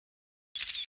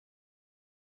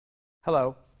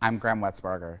Hello, I'm Graham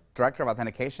Wetzberger, Director of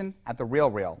Authentication at The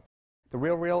RealReal. The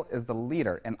RealReal is the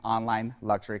leader in online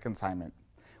luxury consignment.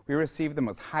 We receive the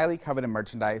most highly coveted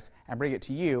merchandise and bring it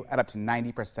to you at up to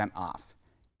 90% off.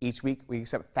 Each week, we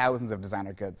accept thousands of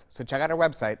designer goods, so check out our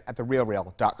website at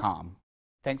therealreal.com.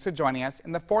 Thanks for joining us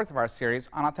in the fourth of our series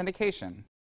on authentication.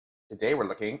 Today we're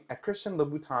looking at Christian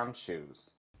Louboutin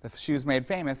shoes. The shoes made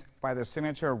famous by their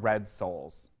signature red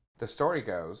soles. The story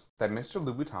goes that Mr.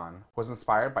 Louboutin was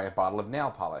inspired by a bottle of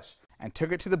nail polish And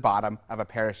took it to the bottom of a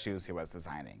pair of shoes he was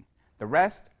designing. The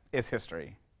rest is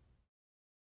history.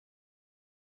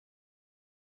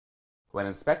 When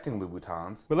inspecting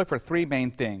Louboutins, We look for three main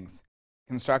things: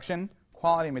 construction,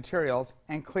 quality materials,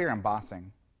 and clear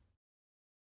embossing.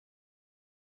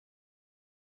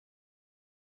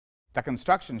 The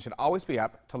construction should always be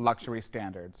up to luxury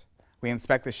standards. We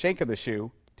inspect the shank of the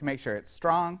shoe to make sure it's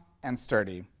strong and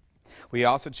sturdy. We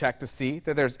also check to see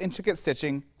that there's intricate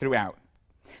stitching throughout.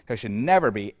 There should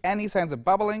never be any signs of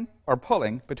bubbling or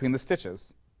pulling between the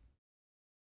stitches.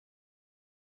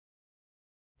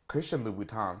 Christian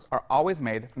Louboutins Are always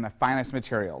made from the finest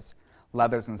materials.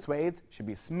 Leathers and suedes should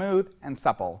be smooth and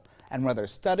supple, and whether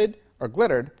studded or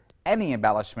glittered, any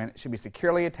embellishment should be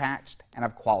securely attached and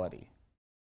of quality.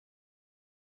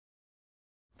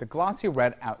 The glossy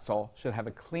red outsole should have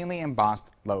a cleanly embossed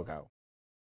logo.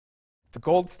 The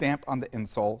gold stamp on the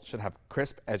insole should have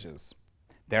crisp edges.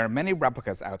 There are many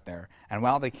replicas out there, and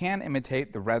while they can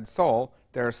imitate the red sole,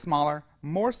 there are smaller,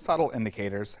 more subtle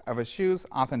indicators of a shoe's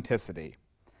authenticity.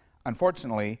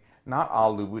 Unfortunately, not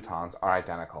all Louboutins are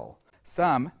identical.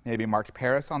 some may be marked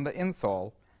Paris on the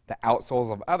insole, the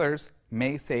outsoles of others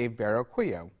may say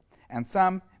Verroquillo, and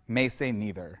some may say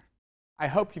neither. I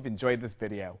hope you've enjoyed this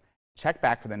video. Check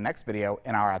back for the next video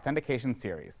in our authentication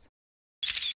series.